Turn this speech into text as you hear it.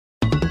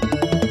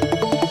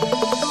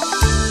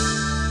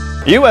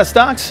U.S.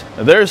 stocks,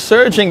 they're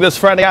surging this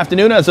Friday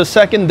afternoon as a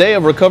second day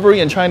of recovery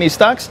in Chinese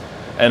stocks,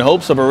 and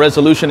hopes of a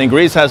resolution in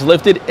Greece has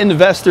lifted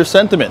investor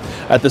sentiment.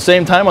 At the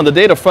same time, on the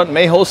data front,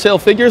 May wholesale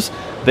figures,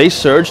 they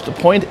surged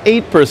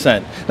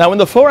 0.8%. Now, in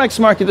the Forex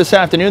market this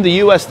afternoon, the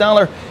U.S.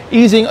 dollar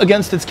easing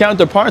against its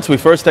counterparts. We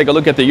first take a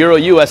look at the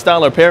euro-U.S.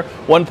 dollar pair,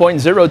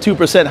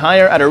 1.02%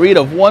 higher at a read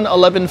of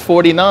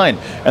 111.49.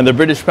 And the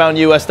British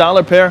pound-U.S.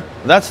 dollar pair,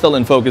 that's still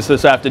in focus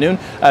this afternoon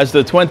as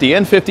the 20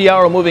 and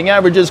 50-hour moving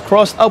averages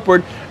crossed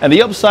upward and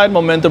the upside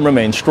momentum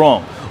remains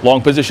strong.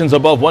 Long positions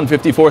above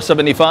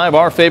 154.75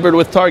 are favored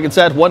with targets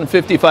at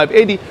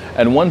 155.80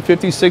 and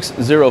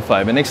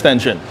 156.05 in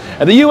extension.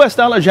 And the U.S.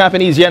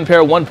 dollar-Japanese yen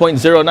pair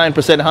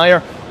 1.09%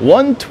 higher,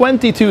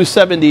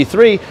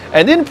 122.73.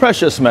 And in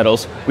precious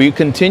metals, we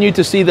continue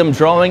to see them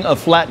drawing a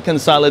flat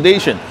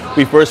consolidation.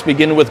 We first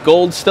begin with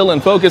gold, still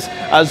in focus,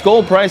 as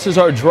gold prices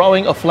are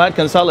drawing a flat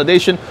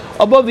consolidation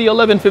above the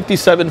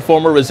 1157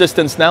 former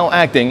resistance, now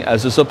acting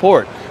as a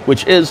support,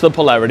 which is the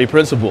polarity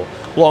principle.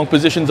 Long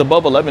positions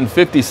above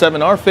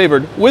 1157 are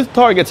favored with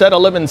targets at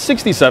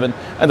 1167 and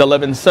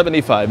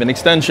 1175 in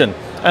extension.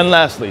 And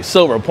lastly,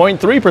 silver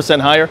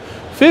 0.3% higher,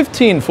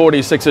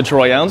 15.46 a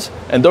troy ounce.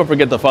 And don't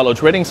forget to follow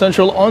Trading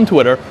Central on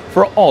Twitter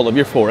for all of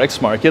your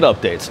Forex market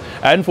updates.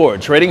 And for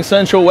Trading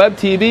Central Web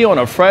TV on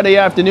a Friday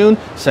afternoon,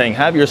 saying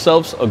have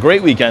yourselves a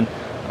great weekend,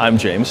 I'm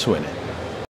James Swinney.